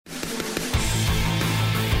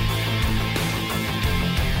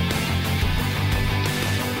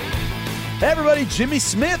Hey everybody, Jimmy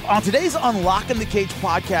Smith. On today's Unlocking the Cage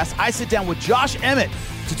podcast, I sit down with Josh Emmett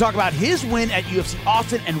to talk about his win at UFC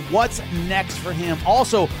Austin and what's next for him.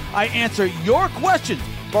 Also, I answer your questions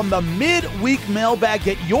from the midweek mailbag.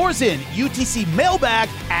 Get yours in,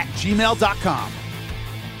 utcmailbag@gmail.com.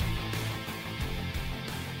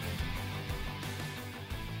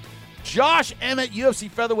 Josh Emmett, UFC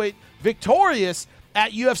featherweight, victorious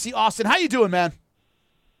at UFC Austin. How you doing, man?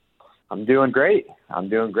 I'm doing great. I'm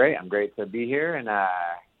great to be here. And how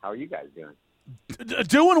are you guys doing?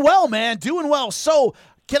 Doing well, man. Doing well. So,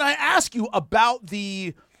 can I ask you about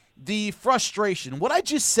the frustration? What I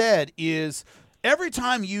just said is every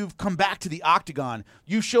time you've come back to the octagon,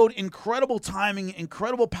 you showed incredible timing,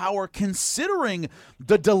 incredible power, considering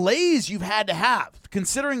the delays you've had to have,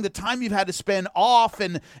 considering the time you've had to spend off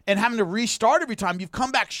and having to restart every time. You've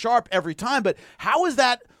come back sharp every time. But how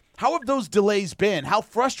have those delays been? How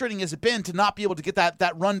frustrating has it been to not be able to get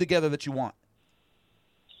that run together that you want?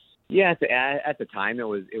 Yeah, at the time it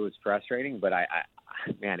was frustrating, but I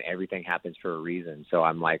man, everything happens for a reason. So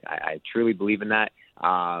I'm like, I truly believe in that.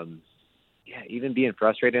 Yeah, even being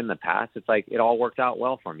frustrated in the past, it's like it all worked out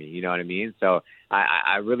well for me. You know what I mean? So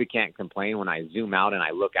I really can't complain when I zoom out and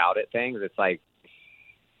I look out at things. It's like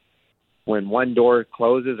when one door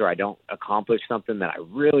closes or I don't accomplish something that I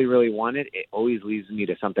really, really wanted, it always leads me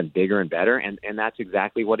to something bigger and better. And that's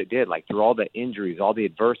exactly what it did. Like through all the injuries, all the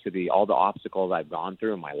adversity, all the obstacles I've gone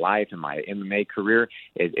through in my life and my MMA career,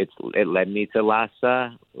 it led me to last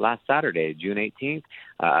Saturday, June 18th,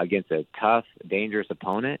 against a tough, dangerous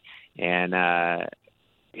opponent. And, I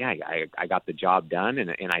got the job done.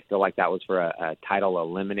 And I feel like that was for a title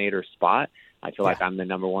eliminator spot. I feel like I'm the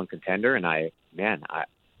number one contender. And I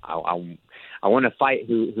want to fight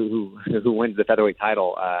who wins the featherweight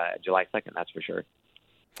title July 2nd. That's for sure.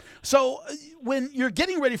 So when you're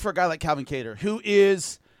getting ready for a guy like Calvin Kattar, who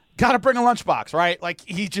is got to bring a lunchbox, right? Like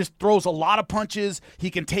he just throws a lot of punches. He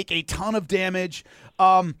can take a ton of damage.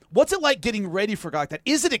 What's it like getting ready for a guy like that?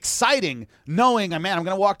 Is it exciting knowing, man, I'm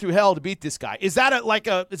going to walk through hell to beat this guy? Does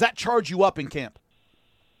that charge you up in camp?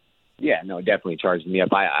 Yeah, no, it definitely charged me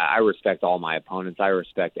up. I respect all my opponents. I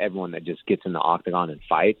respect everyone that just gets in the octagon and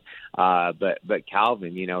fights. But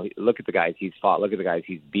Calvin, look at the guys he's fought. Look at the guys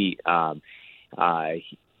he's beat.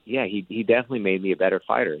 He definitely made me a better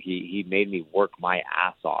fighter. He made me work my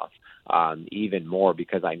ass off even more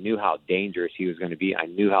because I knew how dangerous he was going to be. I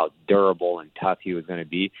knew how durable and tough he was going to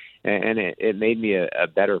be, and it made me a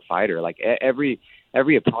better fighter. Like every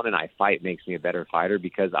opponent I fight makes me a better fighter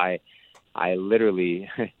because I literally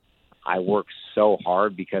I work so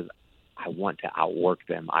hard because I want to outwork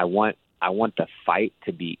them. I want the fight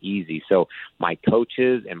to be easy. So my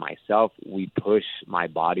coaches and myself, we push my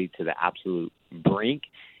body to the absolute brink,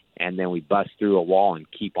 and then we bust through a wall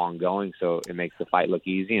and keep on going. So it makes the fight look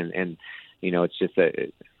easy. And it's just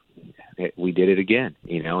we did it again,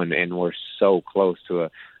 and we're so close to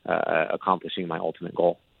accomplishing my ultimate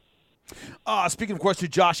goal. Speaking, of course, to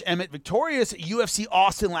Josh Emmett, victorious at UFC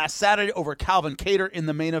Austin last Saturday over Calvin Kattar in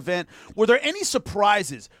the main event. Were there any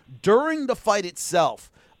surprises during the fight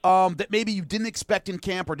itself that maybe you didn't expect in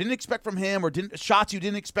camp or didn't expect from him or shots you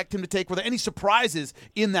didn't expect him to take? Were there any surprises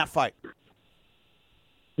in that fight?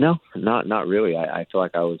 No, not really. I feel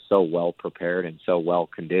like I was so well prepared and so well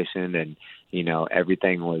conditioned, and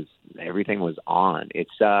everything was on.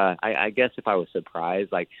 It's I guess if I was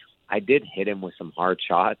surprised, like I did hit him with some hard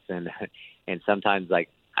shots, and sometimes like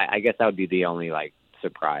I guess that would be the only like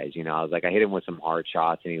surprise. I was like I hit him with some hard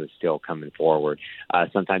shots, and he was still coming forward.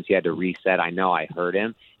 Sometimes he had to reset. I know I heard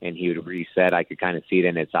him, and he would reset. I could kind of see it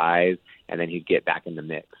in his eyes, and then he'd get back in the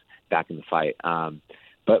mix, back in the fight.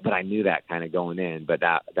 But I knew that kind of going in. But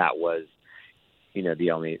that was,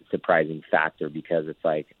 the only surprising factor because it's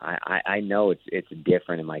like I know it's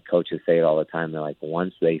different, and my coaches say it all the time. They're like,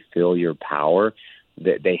 once they feel your power,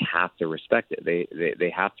 they have to respect it. They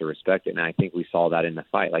have to respect it, and I think we saw that in the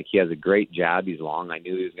fight. Like he has a great jab. He's long. I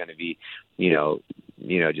knew he was going to be,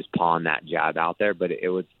 just pawn that jab out there. But it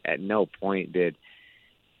was at no point did.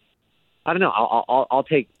 I don't know. I'll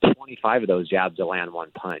take 25 of those jabs to land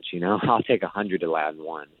one punch. I'll take 100 to land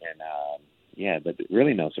one, and but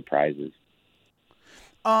really no surprises.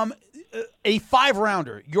 A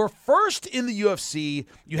 5-rounder, your first in the UFC.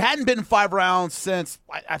 You hadn't been in 5 rounds since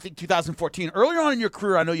I think 2014. Earlier on in your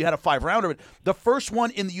career, I know you had a 5-rounder, but the first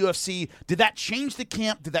one in the UFC. Did that change the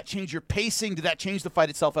camp? Did that change your pacing? Did that change the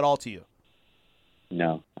fight itself at all to you?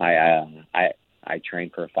 No, I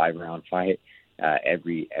train for a 5-round fight.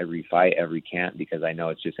 Every fight, every camp, because I know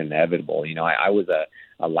it's just inevitable. I was a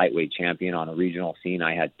lightweight champion on a regional scene.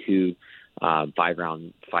 I had 2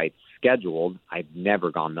 5-round fights scheduled, I've never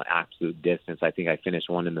gone the absolute distance. I think I finished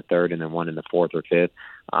one in the third and then one in the fourth or fifth.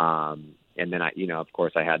 And then of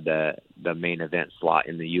course I had the main event slot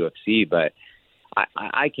in the UFC, but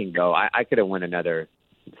I can go. I could have won another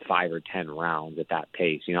 5 or 10 rounds at that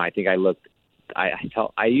pace. I think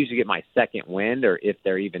I usually get my second wind, or if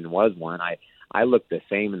there even was one, I looked the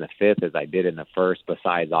same in the fifth as I did in the first,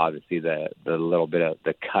 besides obviously the little bit of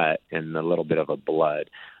the cut and the little bit of a blood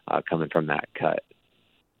coming from that cut.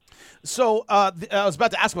 So I was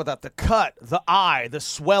about to ask about that. The cut, the eye, the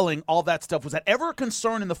swelling, all that stuff. Was that ever a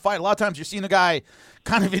concern in the fight? A lot of times you're seeing the guy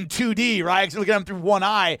kind of in 2D, right? Because looking at him through one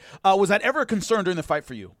eye. Was that ever a concern during the fight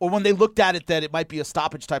for you? Or when they looked at it that it might be a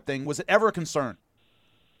stoppage type thing, was it ever a concern?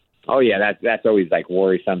 Oh, yeah, that's always, like,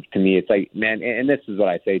 worrisome to me. It's like, man, and this is what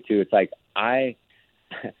I say, too. It's like I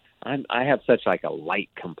have such, like, a light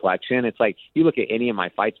complexion. It's like you look at any of my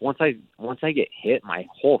fights, once I get hit, my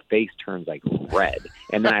whole face turns, like, red.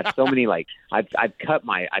 And then I have so many, like, I've cut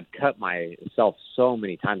myself so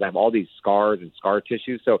many times. I have all these scars and scar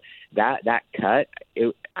tissue. So that cut,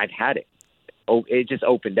 I've had it. Oh, it just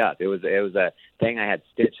opened up. It was a thing I had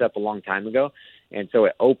stitched up a long time ago. And so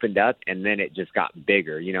it opened up, and then it just got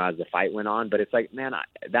bigger, as the fight went on. But it's like, man,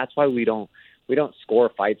 that's why we don't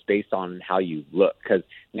score fights based on how you look, because,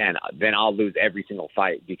 man, then I'll lose every single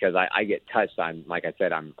fight because I get touched. Like I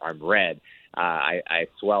said, I'm red. I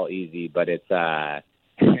swell easy, but it's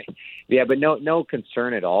yeah, but no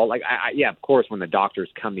concern at all. Like yeah, of course, when the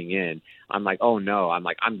doctor's coming in, I'm like, oh no, I'm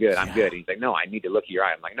good. And he's like, no, I need to look at your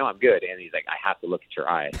eye. I'm like, no, I'm good. And he's like, I have to look at your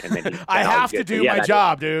eye. And then I have to do my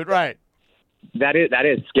job, dude. Right. That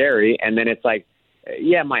is scary. And then it's like,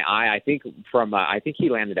 yeah, my eye, I think he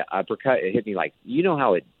landed an uppercut. It hit me like,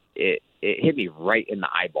 how it hit me right in the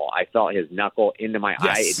eyeball. I felt his knuckle into my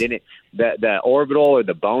eye. It didn't, the orbital or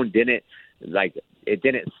the bone didn't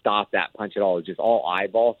stop that punch at all. It was just all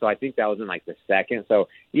eyeball. So I think that was in like the second. So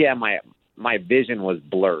yeah, my vision was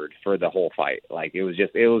blurred for the whole fight. Like I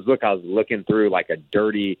was looking through like a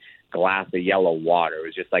dirty glass of yellow water. It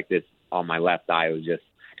was just like this on my left eye. It was just,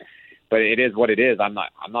 but it is what it is. I'm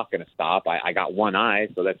not going to stop. I got one eye,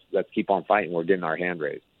 so let's keep on fighting. We're getting our hand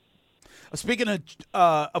raised. Speaking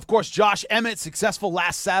of course, Josh Emmett, successful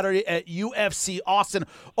last Saturday at UFC Austin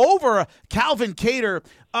over Calvin Kattar.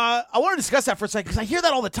 I want to discuss that for a second because I hear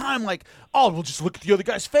that all the time, like, oh, we'll just look at the other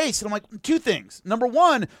guy's face. And I'm like, two things. Number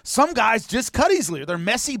one, some guys just cut easily. They're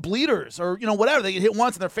messy bleeders or, whatever. They get hit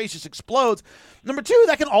once and their face just explodes. Number two,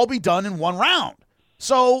 that can all be done in one round.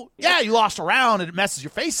 So, yeah, you lost a round and it messes your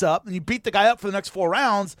face up and you beat the guy up for the next 4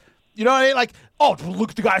 rounds. You know what I mean? Like, oh, look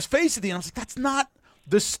at the guy's face at the end. I was like, that's not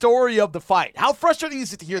the story of the fight. How frustrating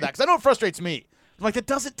is it to hear that? Because I know it frustrates me. I'm like, that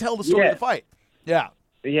doesn't tell the story of the fight. Yeah.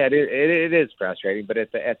 Yeah, it is frustrating. But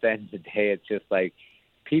at the end of the day, it's just like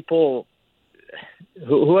people,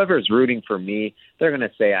 whoever's rooting for me, they're going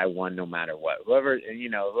to say I won no matter what. Whoever's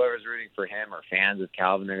rooting for him or fans of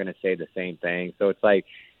Calvin, they're going to say the same thing. So it's like,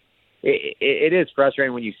 it is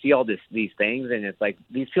frustrating when you see all these things, and it's like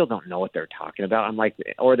these people don't know what they're talking about. I'm like,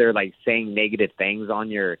 or they're like saying negative things on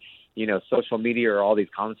your, social media or all these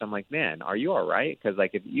comments. I'm like, man, are you all right? Because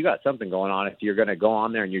like if you got something going on, if you're going to go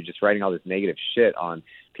on there and you're just writing all this negative shit on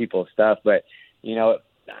people's stuff, but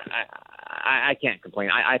I can't complain.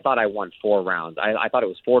 I thought I won 4 rounds. I thought it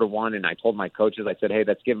was 4-1, and I told my coaches, I said, hey,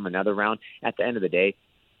 let's give him another round. At the end of the day,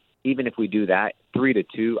 even if we do that,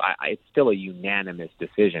 3-2, it's still a unanimous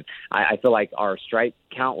decision. I feel like our strike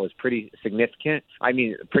count was pretty significant. I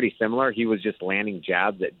mean, pretty similar. He was just landing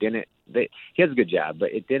jabs that he has a good jab,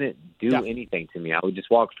 but it didn't do anything to me. I would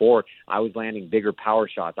just walk forward. I was landing bigger power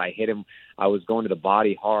shots. I hit him. I was going to the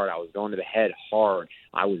body hard. I was going to the head hard.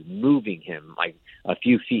 I was moving him like a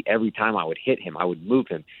few feet every time I would hit him. I would move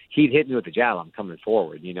him. He'd hit me with the jab. I'm coming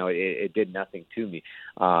forward. It did nothing to me.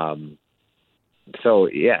 So,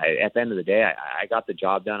 yeah, at the end of the day, I got the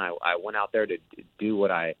job done. I went out there to do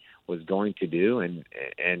what I was going to do, and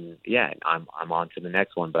yeah, I'm on to the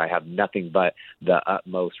next one. But I have nothing but the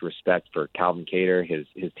utmost respect for Calvin Kattar,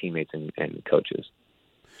 his teammates, and coaches.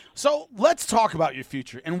 So let's talk about your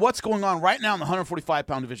future and what's going on right now in the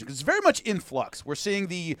 145-pound division, because it's very much in flux. We're seeing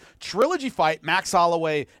the trilogy fight, Max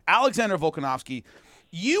Holloway, Alexander Volkanovski.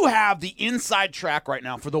 You have the inside track right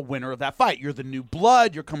now for the winner of that fight. You're the new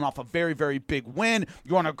blood. You're coming off a very, very big win.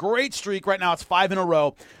 You're on a great streak right now. It's 5 in a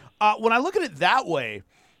row. When I look at it that way,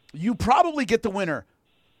 you probably get the winner.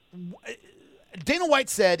 Dana White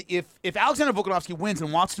said if Alexander Volkanovski wins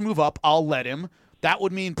and wants to move up, I'll let him. That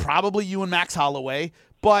would mean probably you and Max Holloway.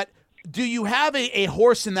 But do you have a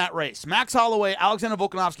horse in that race? Max Holloway, Alexander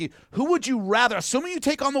Volkanovski, who would you rather, assuming you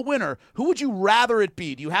take on the winner, who would you rather it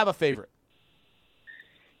be? Do you have a favorite?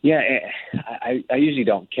 Yeah, I usually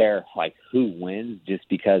don't care like who wins, just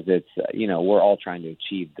because it's we're all trying to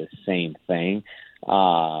achieve the same thing.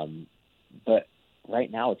 But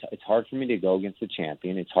right now it's hard for me to go against a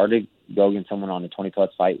champion. It's hard to go against someone on a 20+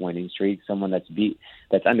 fight winning streak, someone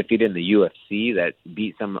that's undefeated in the UFC, that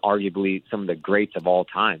beat arguably some of the greats of all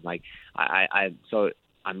time. Like so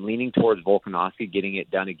I'm leaning towards Volkanovski getting it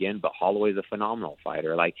done again, but Holloway's a phenomenal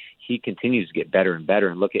fighter. Like, he continues to get better and better,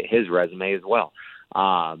 and look at his resume as well.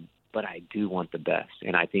 But I do want the best,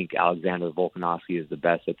 and I think Alexander Volkanovski is the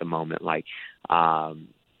best at the moment. Like,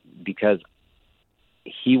 because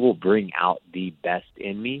he will bring out the best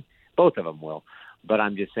in me. Both of them will. But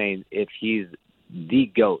I'm just saying, if he's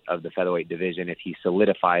the GOAT of the featherweight division, if he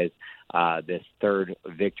solidifies this third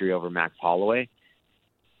victory over Max Holloway,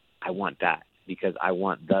 I want that, because I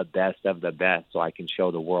want the best of the best, so I can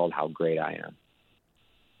show the world how great I am.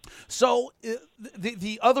 So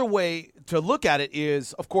the other way to look at it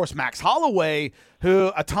is, of course, Max Holloway,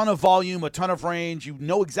 who a ton of volume, a ton of range. You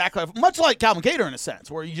know exactly, much like Calvin Kattar in a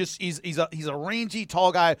sense, where he's a rangy,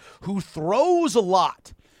 tall guy who throws a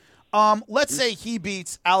lot. Let's say he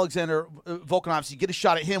beats Alexander Volkanovski. Get a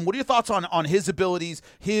shot at him. What are your thoughts on his abilities,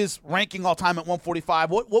 his ranking all time at 145?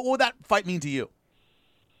 What would that fight mean to you?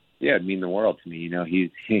 Yeah, it'd mean the world to me.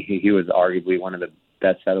 He was arguably one of the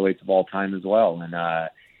best featherweights of all time as well, and I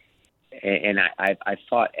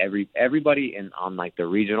fought everybody on like the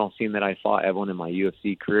regional scene that I fought. Everyone in my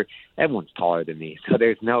UFC career, everyone's taller than me. So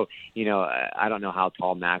there's no, I don't know how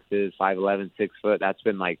tall Max is, 5'11", 6 foot. That's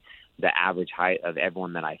been like the average height of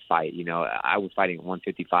everyone that I fight. I was fighting at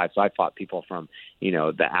 155, so I fought people from,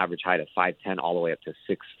 the average height of 5'10" all the way up to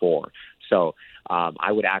 6'4". So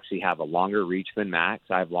I would actually have a longer reach than Max.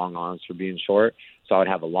 I have long arms for being short, so I would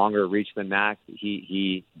have a longer reach than Max.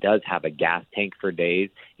 He does have a gas tank for days,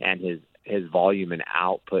 and his volume and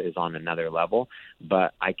output is on another level.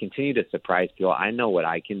 But I continue to surprise people. I know what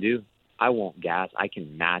I can do. I won't gas. I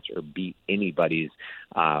can match or beat anybody's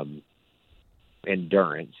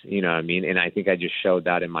endurance. You know what I mean? And I think I just showed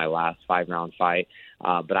that in my last 5-round fight.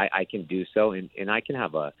 But I can do so, and I can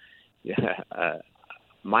have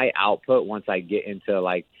my output once I get into,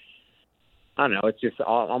 like, I don't know, it's just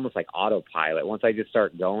almost like autopilot. Once I just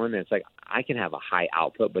start going, it's like I can have a high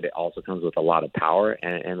output, but it also comes with a lot of power.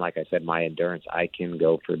 And like I said, my endurance, I can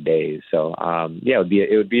go for days. So, it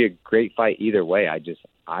would be a great fight either way.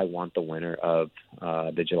 I want the winner of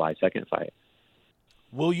the July 2nd fight.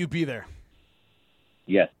 Will you be there?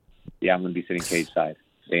 Yes. Yeah, I'm going to be sitting cage side,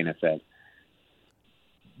 Dana said.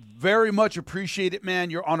 Very much appreciate it, man.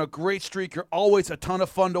 You're on a great streak. You're always a ton of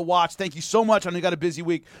fun to watch. Thank you so much. I know you got a busy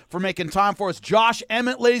week, for making time for us. Josh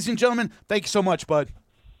Emmett, ladies and gentlemen, thank you so much, bud.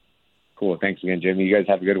 Cool. Thanks again, Jimmy. You guys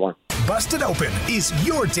have a good one. Busted Open is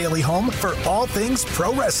your daily home for all things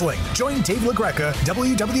pro wrestling. Join Dave LaGreca,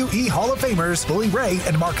 WWE Hall of Famers Bully Ray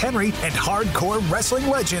and Mark Henry, and hardcore wrestling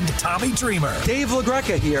legend Tommy Dreamer. Dave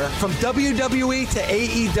LaGreca here. From WWE to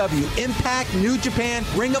AEW, Impact, New Japan,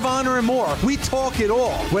 Ring of Honor, and more. We talk it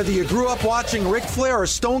all. Whether you grew up watching Ric Flair or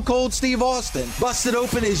Stone Cold Steve Austin, Busted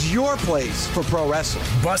Open is your place for pro wrestling.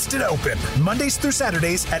 Busted Open, Mondays through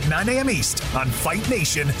Saturdays at 9 a.m. East on Fight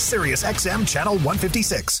Nation, Sirius XM Channel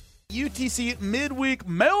 156. UTC Midweek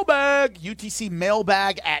Mailbag,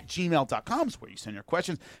 utcmailbag@gmail.com is where you send your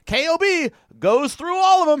questions. KOB goes through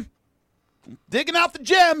all of them, digging out the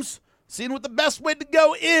gems, seeing what the best way to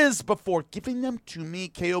go is before giving them to me.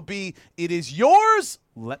 KOB, it is yours.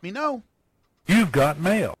 Let me know. You've got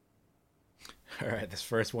mail. All right, this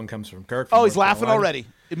first one comes from Kirk. He's laughing already.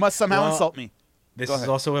 It must somehow insult me. This is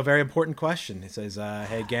also a very important question. It says,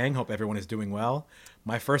 hey, gang, hope everyone is doing well.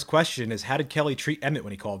 My first question is, how did Kelly treat Emmett when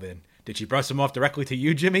he called in? Did she brush him off directly to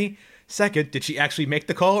you, Jimmy? Second, did she actually make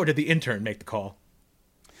the call, or did the intern make the call?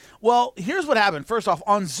 Well, here's what happened. First off,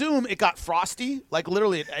 on Zoom, it got frosty. Like,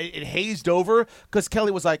 literally, it hazed over because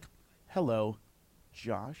Kelly was like, hello,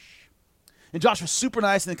 Josh. And Josh was super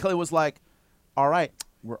nice, and then Kelly was like, all right,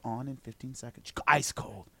 we're on in 15 seconds. Ice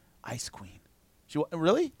cold. Ice queen.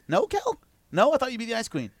 Really? No, Kel? No? I thought you'd be the ice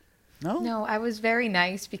queen. No? No, I was very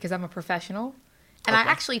nice because I'm a professional. And I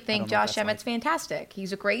actually think Josh Emmett's fantastic.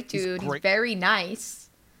 He's a great dude. He's very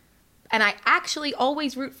nice. And I actually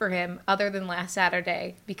always root for him other than last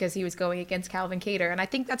Saturday because he was going against Calvin Kattar. And I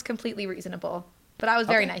think that's completely reasonable. But I was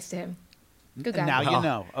very nice to him. Good guy. Now you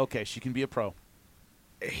know. Okay, she can be a pro.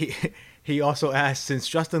 He also asked, since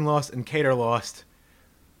Justin lost and Kattar lost,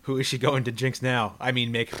 who is she going to jinx now? I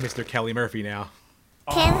mean, make Mr. Kelly Murphy now.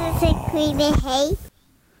 Someone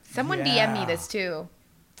DM'd me this too.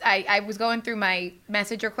 I was going through my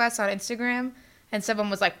message requests on Instagram, and someone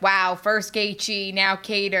was like, wow, first Gaethje, now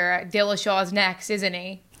Kattar, Dillashaw's next, isn't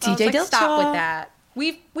he? TJ Dillashaw. Stop with that.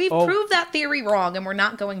 We've proved that theory wrong, and we're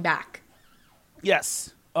not going back.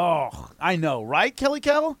 Yes. Oh, I know, right, Kelly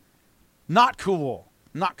Kell? Not cool.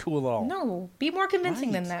 Not cool at all. No, be more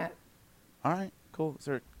convincing than that. All right, cool. Is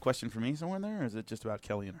there a question for me somewhere in there, or is it just about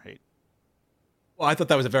Kelly and her hate? Well, I thought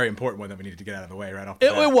that was a very important one that we needed to get out of the way right off the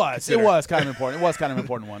bat. It was kind of important. It was kind of an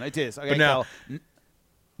important one. It is. Okay, but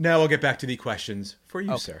now we'll get back to the questions for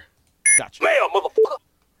you, sir. Gotcha. Mail, motherfucker.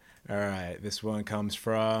 All right, this one comes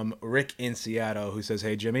from Rick in Seattle, who says,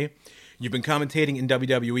 "Hey, Jimmy, you've been commentating in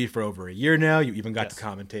WWE for over a year now. You even got to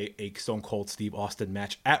commentate a Stone Cold Steve Austin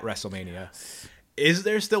match at WrestleMania. Yes. Is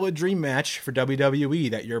there still a dream match for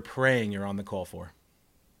WWE that you're praying you're on the call for?"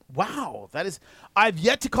 Wow, that is. I've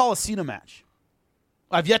yet to call a Cena match.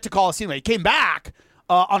 He came back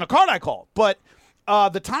on a card I called, but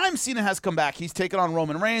the time Cena has come back, he's taken on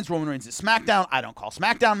Roman Reigns. Roman Reigns is SmackDown. I don't call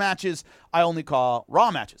SmackDown matches. I only call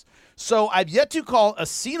Raw matches. So I've yet to call a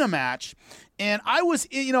Cena match, and I was,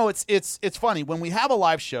 it's funny when we have a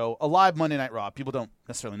live show, a live Monday Night Raw. People don't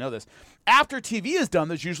necessarily know this. After TV is done,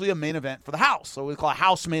 there's usually a main event for the house, so we call a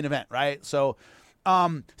house main event, right? So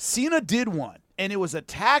Cena did one, and it was a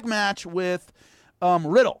tag match with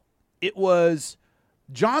Riddle. It was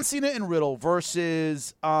John Cena and Riddle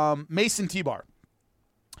versus Mason T-Bar.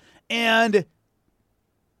 And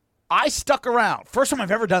I stuck around. First time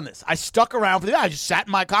I've ever done this. I stuck around for the I just sat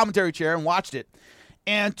in my commentary chair and watched it.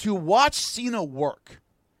 And to watch Cena work,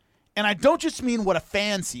 and I don't just mean what a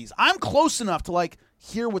fan sees. I'm close enough to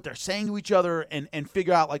hear what they're saying to each other and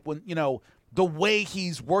figure out when, the way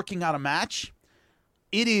he's working out a match.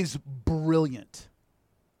 It is brilliant.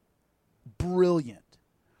 Brilliant.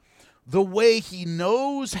 The way he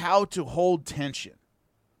knows how to hold tension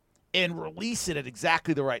and release it at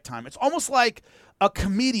exactly the right time. It's almost like a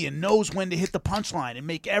comedian knows when to hit the punchline and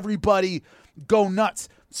make everybody go nuts.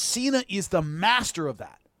 Cena is the master of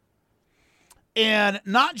that. And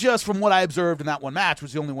not just from what I observed in that one match,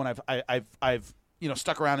 was the only one I've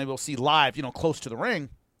stuck around and able to see live, close to the ring.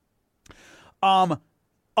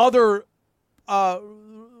 Other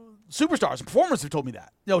superstars and performers have told me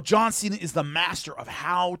that. John Cena is the master of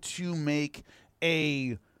how to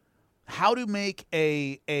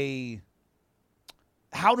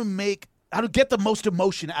get the most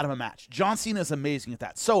emotion out of a match. John Cena is amazing at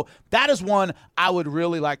that. So that is one I would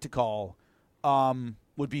really like to call,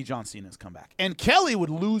 would be John Cena's comeback. And Kelly would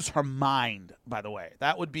lose her mind, by the way.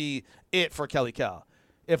 That would be it for Kelly Kell.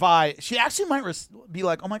 She actually might be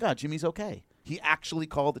like, oh my God, Jimmy's okay. He actually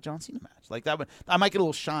called the John Cena match. I might get a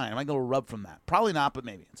little shine. I might get a little rub from that. Probably not, but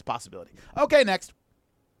maybe. It's a possibility. Okay, next.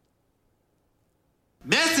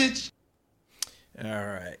 Message. All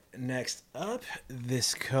right. Next up,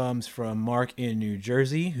 this comes from Mark in New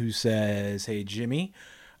Jersey, who says, "Hey, Jimmy,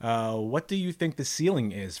 what do you think the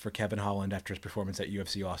ceiling is for Kevin Holland after his performance at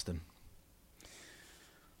UFC Austin?"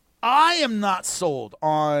 I am not sold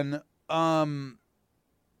on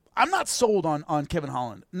Kevin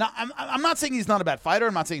Holland. I'm not saying he's not a bad fighter.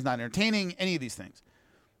 I'm not saying he's not entertaining, any of these things.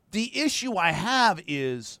 The issue I have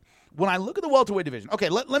is when I look at the welterweight division. Okay,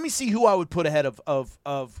 let me see who I would put ahead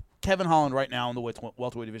of Kevin Holland right now in the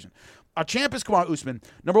welterweight division. Our champ is Kamaru Usman.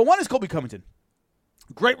 Number 1 is Colby Covington.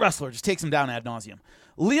 Great wrestler, just takes him down ad nauseum.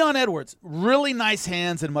 Leon Edwards, really nice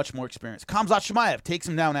hands and much more experience. Khamzat Chimaev takes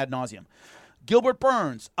him down ad nauseum. Gilbert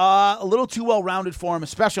Burns, a little too well-rounded for him,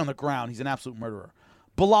 especially on the ground. He's an absolute murderer.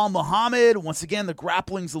 Bilal Muhammad, once again, the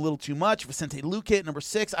grappling's a little too much. Vicente Luque at number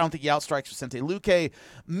 6. I don't think he outstrikes Vicente Luque.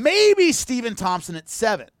 Maybe Stephen Thompson at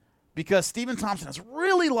 7, because Stephen Thompson has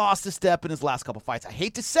really lost a step in his last couple fights. I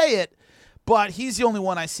hate to say it, but he's the only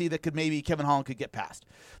one I see that Kevin Holland could get past.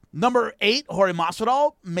 Number 8, Jorge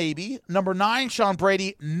Masvidal, maybe. Number 9, Sean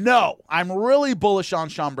Brady, no. I'm really bullish on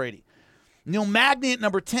Sean Brady. Neil Magny at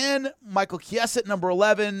number 10, Michael Chiesa at number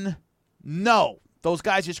 11, no. Those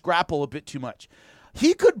guys just grapple a bit too much.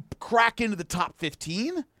 He could crack into the top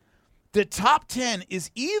 15. The top 10 is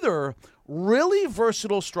either really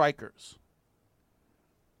versatile strikers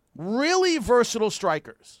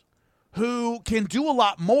who can do a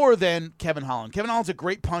lot more than Kevin Holland. Kevin Holland's a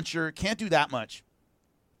great puncher, can't do that much.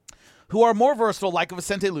 Who are more versatile, like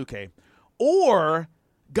Vicente Luque, or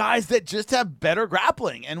guys that just have better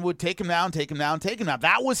grappling and would take him down.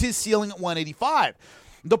 That was his ceiling at 185.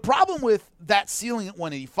 The problem with that ceiling at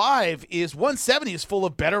 185 is 170 is full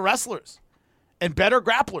of better wrestlers and better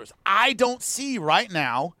grapplers. I don't see right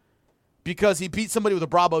now, because he beat somebody with a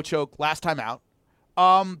Bravo choke last time out,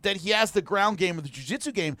 that he has the ground game or the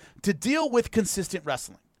jiu-jitsu game to deal with consistent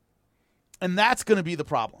wrestling. And that's going to be the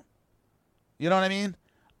problem. You know what I mean?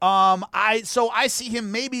 I see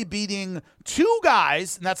him maybe beating 2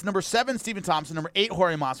 guys, and that's number 7, Stephen Thompson, number 8,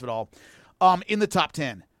 Jorge Masvidal, in the top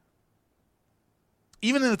 10.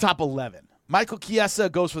 even in the top 11. Michael Chiesa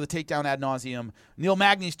goes for the takedown ad nauseum. Neil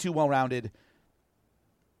Magny's too well-rounded.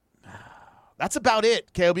 That's about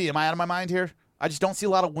it, KOB. Am I out of my mind here? I just don't see a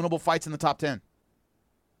lot of winnable fights in the top 10.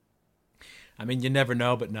 I mean, you never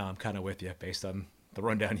know, but no, I'm kind of with you based on the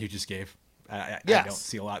rundown you just gave. I don't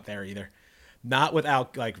see a lot there either. Not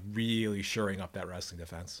without like really shoring up that wrestling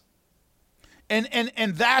defense.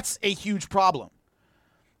 And that's a huge problem.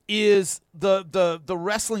 Is the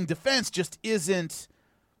wrestling defense just isn't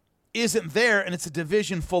there, and it's a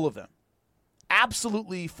division full of them.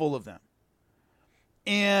 Absolutely full of them.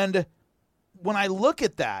 And when I look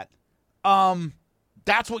at that,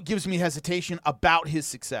 that's what gives me hesitation about his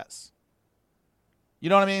success. You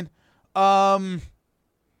know what I mean?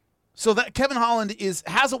 So that Kevin Holland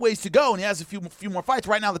has a ways to go, and he has a few more fights.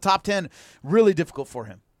 Right now, the top 10, really difficult for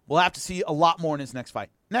him. We'll have to see a lot more in his next fight.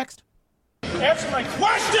 Next. Answer my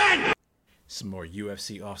question! Some more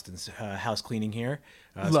UFC Austin's house cleaning here.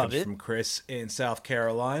 Love comes it. From Chris in South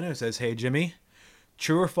Carolina, who says, "Hey, Jimmy,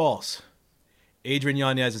 true or false? Adrian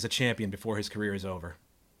Yanez is a champion before his career is over."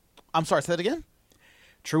 I'm sorry, say that again?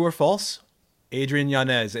 True or false? Adrian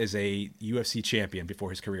Yanez is a UFC champion before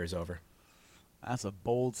his career is over. That's a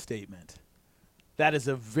bold statement. That is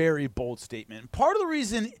a very bold statement. Part of the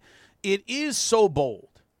reason it is so bold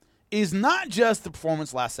is not just the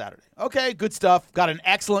performance last Saturday. Okay, good stuff. Got an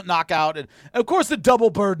excellent knockout. And, of course, the double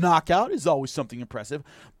bird knockout is always something impressive.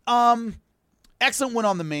 Excellent win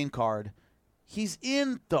on the main card. He's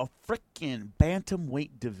in the freaking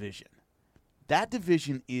bantamweight division. That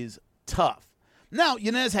division is tough. Now,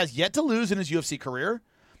 Yanez has yet to lose in his UFC career.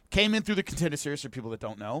 Came in through the Contender Series for people that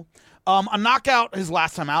don't know. A knockout his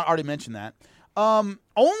last time out. Already mentioned that.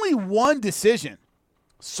 Only one decision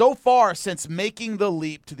so far since making the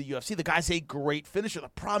leap to the UFC. The guy's a great finisher. The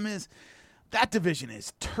problem is that division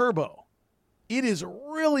is turbo. It is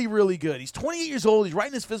really, really good. He's 28 years old. He's right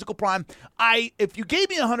in his physical prime. If you gave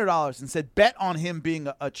me $100 and said bet on him being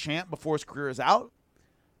a champ before his career is out,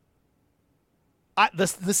 the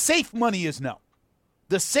safe money is no.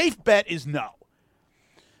 The safe bet is no.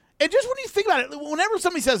 And just when you think about it, whenever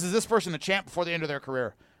somebody says, is this person a champ before the end of their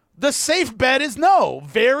career, the safe bet is no.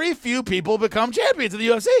 Very few people become champions of the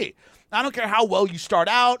UFC. I don't care how well you start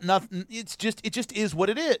out. Nothing. It just is what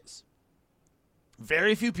it is.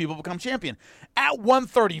 Very few people become champion. At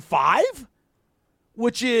 135,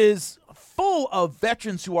 which is full of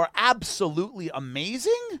veterans who are absolutely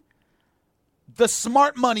amazing, the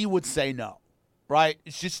smart money would say no, right?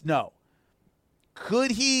 It's just no.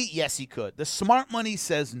 Could he? Yes, he could. The smart money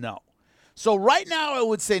says no. So right now, I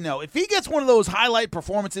would say no. If he gets one of those highlight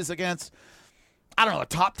performances against, I don't know, a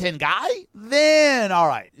top 10 guy, then all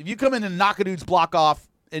right. If you come in and knock a dude's block off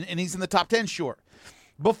and he's in the top 10, sure.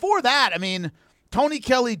 Before that, I mean, Tony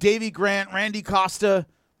Kelly, Davey Grant, Randy Costa,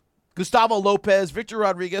 Gustavo Lopez, Victor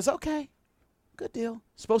Rodriguez, okay, good deal.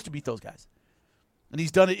 Supposed to beat those guys. And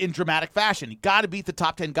he's done it in dramatic fashion. You got to beat the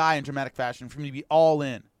top 10 guy in dramatic fashion for him to be all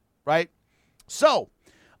in, right? So,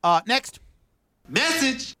 next.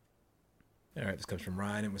 Message. All right, this comes from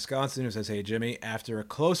Ryan in Wisconsin, who says, "Hey, Jimmy, after a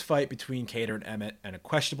close fight between Kattar and Emmett and a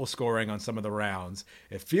questionable scoring on some of the rounds,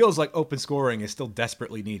 it feels like open scoring is still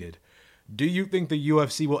desperately needed. Do you think the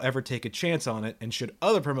UFC will ever take a chance on it, and should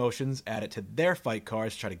other promotions add it to their fight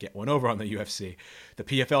cards to try to get one over on the UFC? The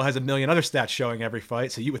PFL has a million other stats showing every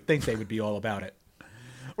fight, so you would think they would be all about it."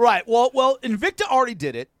 Right. Well, Invicta already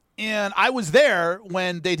did it. And I was there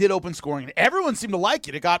when they did open scoring. Everyone seemed to like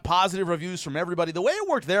it. It got positive reviews from everybody. The way it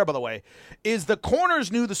worked there, by the way, is the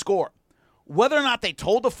corners knew the score. Whether or not they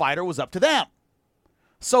told the fighter was up to them.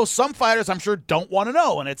 So some fighters, I'm sure, don't want to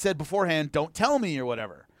know. And it said beforehand, don't tell me or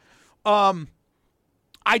whatever. I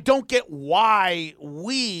don't get why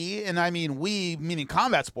we, and I mean we, meaning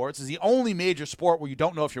combat sports, is the only major sport where you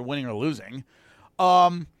don't know if you're winning or losing.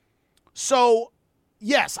 So...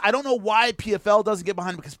 yes, I don't know why PFL doesn't get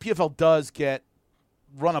behind it, because PFL does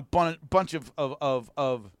run a bunch of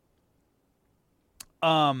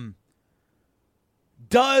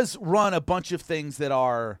does run a bunch of things that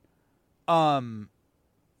are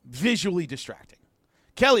visually distracting.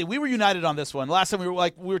 Kelly, we were united on this one. Last time we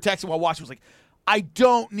were texting while watching. It was like, I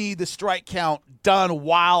don't need the strike count done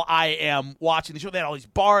while I am watching the show. They had all these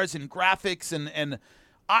bars and graphics and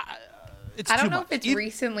I don't know if it's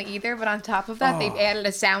recently either, but on top of that, they've added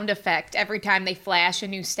a sound effect every time they flash a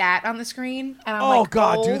new stat on the screen. And I'm like,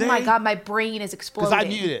 do they? My God, my brain is exploding. Because I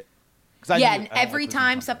mute it. And every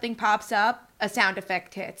time something pops up, a sound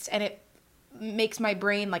effect hits, and it makes my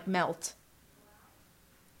brain, like, melt.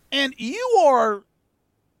 And you are,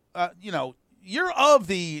 you're of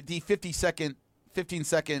the 15-second,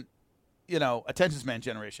 attention span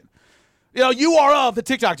generation. You are of the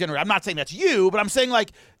TikTok generation. I'm not saying that's you, but I'm saying,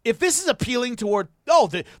 like, if this is appealing toward,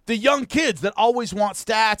 the young kids that always want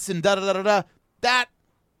stats and da-da-da-da-da,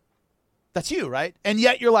 that's you, right? And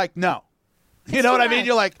yet you're like, no. You know what I mean?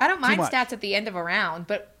 You're like, I don't mind stats at the end of a round,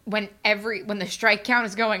 but when the strike count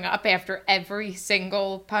is going up after every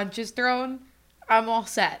single punch is thrown, I'm all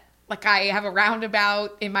set. Like, I have a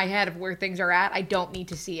roundabout in my head of where things are at. I don't need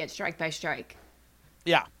to see it strike by strike.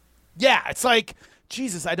 Yeah. Yeah, it's like,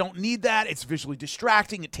 Jesus, I don't need that. It's visually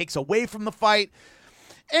distracting. It takes away from the fight.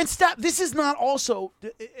 And this is not also,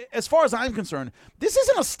 as far as I'm concerned, this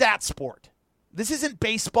isn't a stat sport. This isn't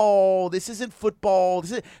baseball. This isn't football.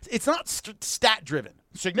 It's not stat-driven.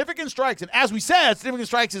 Significant strikes. And as we said, significant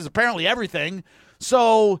strikes is apparently everything.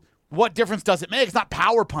 So what difference does it make? It's not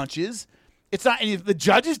power punches. It's not any. The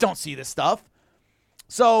judges don't see this stuff.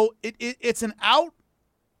 So it's an out.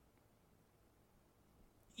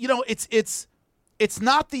 It's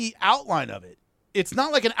not the outline of it. It's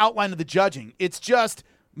not like an outline of the judging. It's just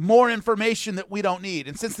more information that we don't need.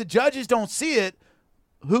 And since the judges don't see it,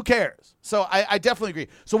 who cares? So I definitely agree.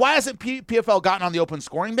 So why hasn't PFL gotten on the open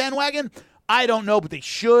scoring bandwagon? I don't know, but they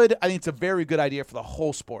should. I think it's a very good idea for the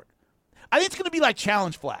whole sport. I think it's going to be like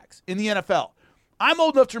challenge flags in the NFL. I'm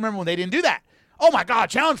old enough to remember when they didn't do that. Oh, my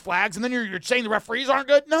God, challenge flags, and then you're saying the referees aren't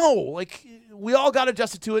good? No. Like, we all got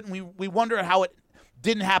adjusted to it, and we wonder how it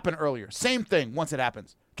didn't happen earlier. Same thing once it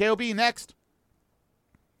happens. KOB, next.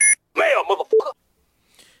 Mail, motherfucker.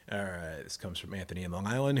 All right, this comes from Anthony in Long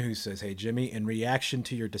Island, who says, hey, Jimmy, in reaction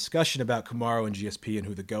to your discussion about Kamaru and GSP and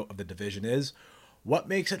who the GOAT of the division is, what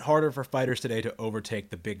makes it harder for fighters today to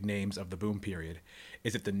overtake the big names of the boom period?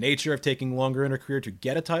 Is it the nature of taking longer in a career to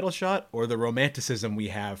get a title shot, or the romanticism we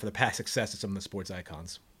have for the past success of some of the sports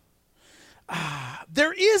icons?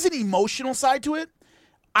 There is an emotional side to it.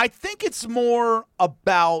 I think it's more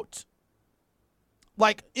about,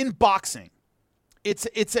 like, in boxing,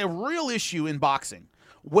 it's a real issue in boxing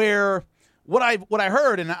where what I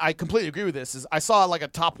heard, and I completely agree with this, is I saw like a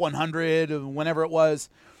top 100 whenever it was,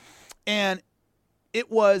 and it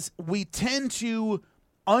was, we tend to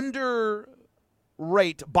underrate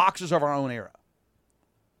boxers of our own era.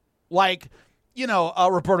 Like,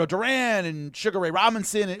 Roberto Duran and Sugar Ray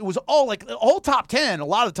Robinson. It was all like the whole top 10, a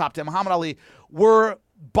lot of the top 10, Muhammad Ali, were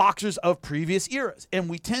boxers of previous eras. And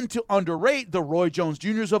we tend to underrate the Roy Jones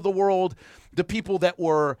Jr.'s of the world, the people that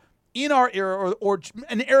were in our era or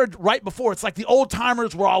an era right before. It's like the old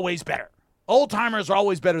timers were always better. Old timers are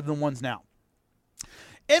always better than the ones now.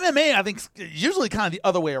 MMA, I think, is usually kind of the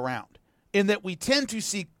other way around, in that we tend to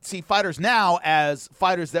see fighters now as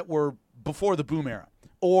fighters that were before the boom era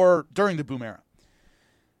or during the boom era.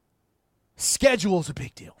 Schedule's a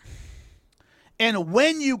big deal. And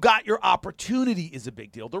when you got your opportunity is a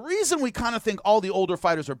big deal. The reason we kind of think all the older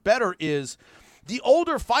fighters are better is the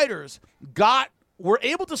older fighters were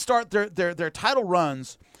able to start their title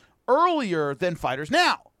runs earlier than fighters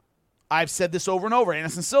now. I've said this over and over.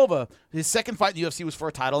 Anderson Silva, his second fight in the UFC was for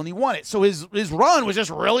a title, and he won it. So his run was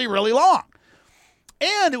just really, really long.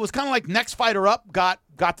 And it was kind of like next fighter up got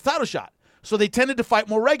the title shot. So they tended to fight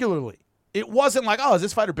more regularly. It wasn't like, is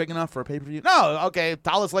this fighter big enough for a pay-per-view? No, okay,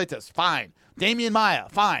 Talis Leites, fine. Damian Maia,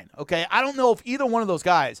 fine. Okay, I don't know if either one of those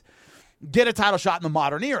guys get a title shot in the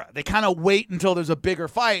modern era. They kind of wait until there's a bigger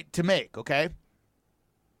fight to make, okay?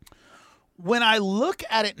 When I look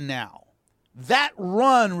at it now, that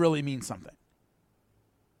run really means something.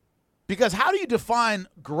 Because how do you define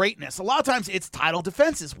greatness? A lot of times it's title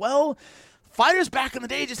defenses. Well, fighters back in the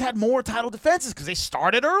day just had more title defenses because they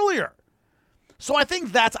started earlier. So I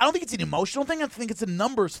don't think it's an emotional thing. I think it's a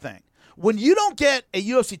numbers thing. When you don't get a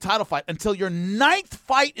UFC title fight until your 9th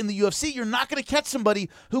fight in the UFC, you're not going to catch somebody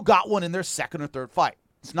who got one in their 2nd or 3rd fight.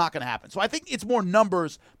 It's not going to happen. So I think it's more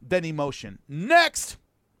numbers than emotion. Next.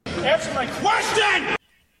 Answer my question!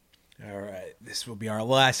 All right, this will be our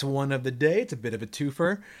last one of the day. It's a bit of a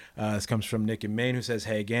twofer. This comes from Nick in Maine, who says,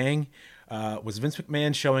 hey, gang, was Vince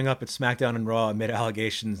McMahon showing up at SmackDown and Raw amid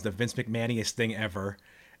allegations the Vince McMahoniest thing ever?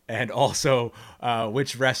 And also,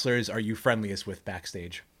 which wrestlers are you friendliest with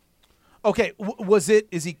backstage? Okay,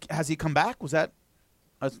 has he come back? Was that,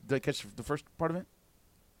 did I catch the first part of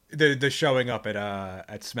it? The showing up at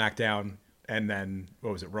SmackDown and then,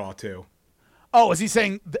 what was it, Raw too? Oh, is he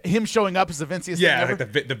saying him showing up is the vinciest thing ever? Yeah,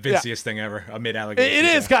 like the vinciest thing ever amid allegations.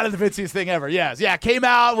 It is kind of the vinciest thing ever, yes. Yeah, came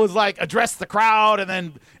out, was like, addressed the crowd, and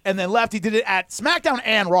then left. He did it at SmackDown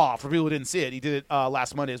and Raw, for people who didn't see it. He did it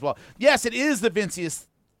last Monday as well. Yes, it is the vinciest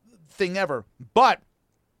thing ever. But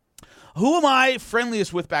who am I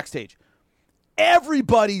friendliest with backstage?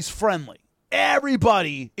 Everybody's friendly.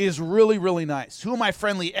 Everybody is really, really nice. Who am I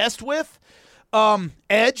friendliest with?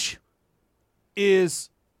 Edge is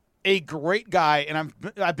a great guy, and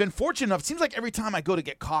I've been fortunate enough. It seems like every time I go to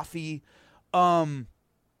get coffee, every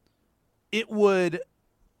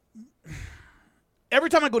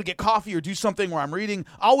time I go to get coffee or do something where I'm reading,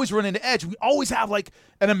 I always run into Edge. We always have like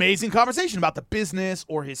an amazing conversation about the business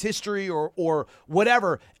or his history or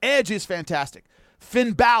whatever. Edge is fantastic.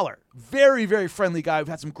 Finn Balor, very, very friendly guy. We've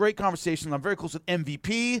had some great conversations. I'm very close with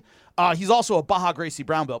MVP. He's also a Baja Gracie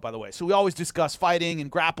brown belt, by the way. So we always discuss fighting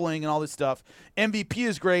and grappling and all this stuff. MVP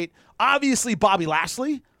is great. Obviously, Bobby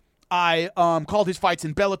Lashley. I called his fights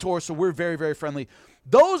in Bellator, so we're very, very friendly.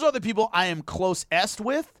 Those are the people I am closest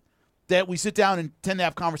with that we sit down and tend to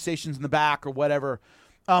have conversations in the back or whatever.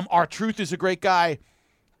 R-Truth is a great guy.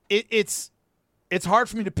 It's hard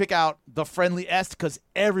for me to pick out the friendliest because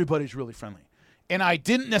everybody's really friendly. And I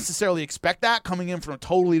didn't necessarily expect that coming in from a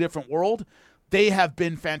totally different world. They have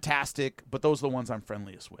been fantastic, but those are the ones I'm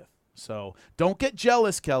friendliest with. So don't get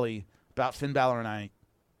jealous, Kelly, about Finn Balor and I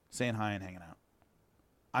saying hi and hanging out.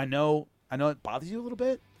 I know it bothers you a little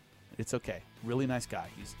bit. It's okay. Really nice guy.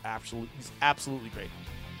 He's absolutely great.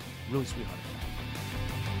 Really sweetheart.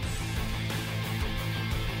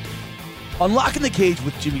 Unlocking the Cage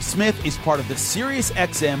with Jimmy Smith is part of the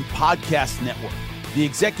SiriusXM Podcast Network. The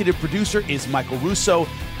executive producer is Michael Russo.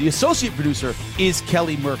 The associate producer is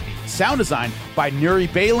Kelly Murphy. Sound design by Nuri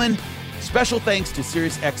Balin. Special thanks to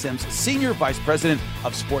SiriusXM's Senior Vice President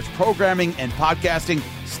of Sports Programming and Podcasting,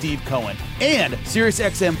 Steve Cohen, and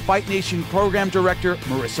SiriusXM Fight Nation Program Director,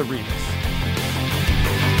 Marissa Rivas.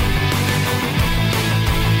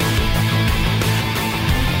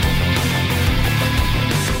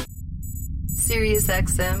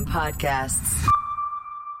 SiriusXM Podcasts.